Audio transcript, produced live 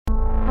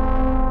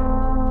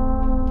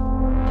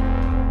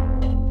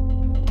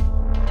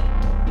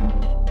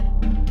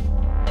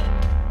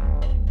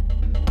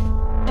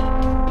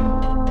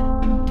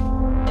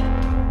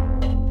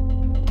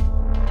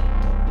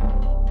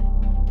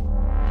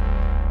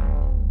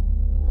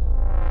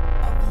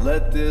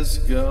let this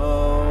go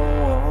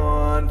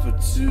on for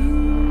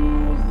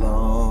too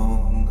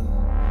long,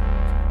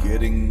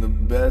 getting the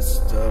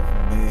best of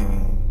me.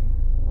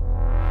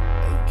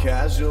 A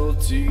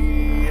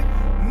casualty,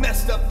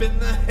 messed up in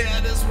the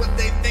head is what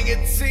they think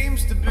it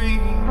seems to be.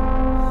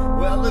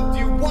 Well, if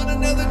you want to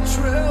know the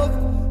truth,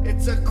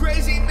 it's a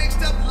crazy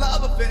mixed up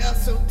love affair,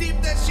 so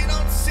deep that she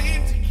don't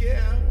seem to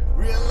care,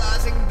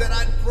 realizing that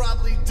I'd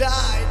probably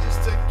die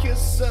just to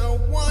kiss her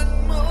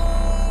one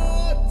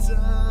more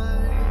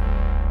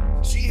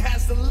time. She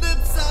has the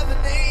lips of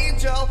an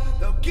angel,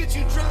 they'll get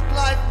you drunk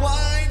like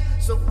wine,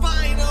 so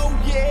fine, oh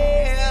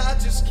yeah,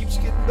 just keeps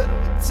getting better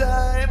with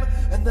time.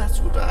 And that's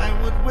what I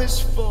would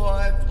wish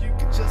for, if you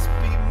could just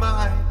be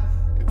mine,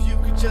 if you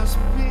could just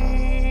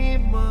be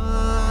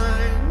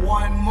mine.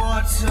 One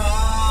more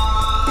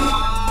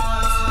time.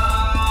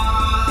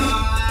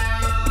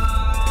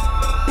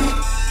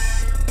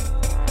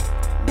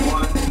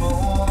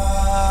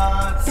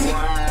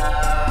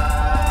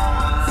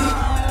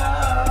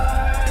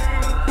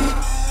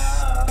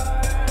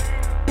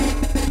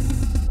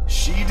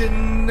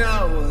 Didn't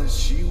know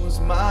she was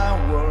my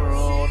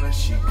world, and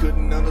she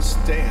couldn't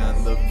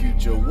understand the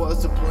future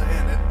was a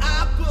plan. And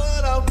I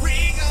put a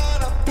ring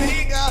on her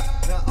finger.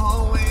 Now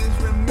always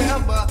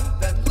remember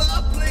that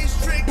love plays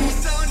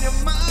tricks on your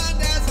mind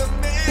as a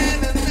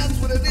man, and that's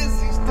what it is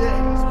these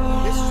days.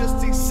 It's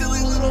just these silly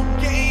little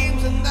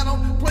games, and I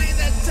don't play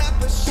that type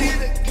of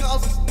shit. It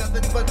causes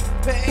nothing but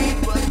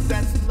pain, but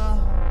that's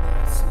love.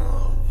 That's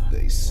love,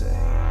 they say.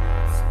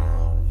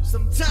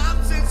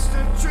 Sometimes it's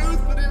the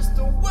truth, but it's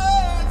the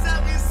words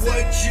that we say.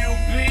 Would you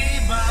be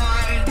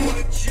mine?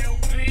 Would you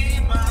be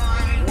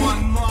mine?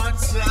 One more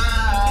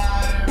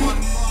time.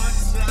 One more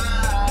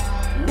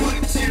time.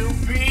 Would you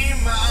be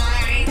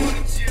mine?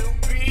 Would you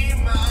be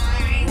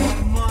mine?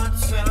 One more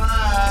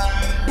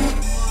time.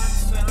 One more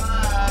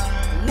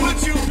time. Would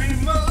you be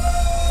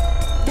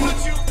mine? Would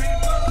you be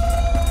mine?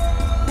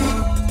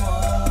 One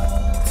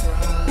more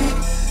time.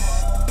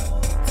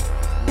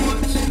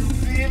 Would you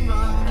be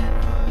mine?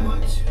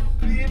 Would you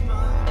be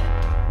mine?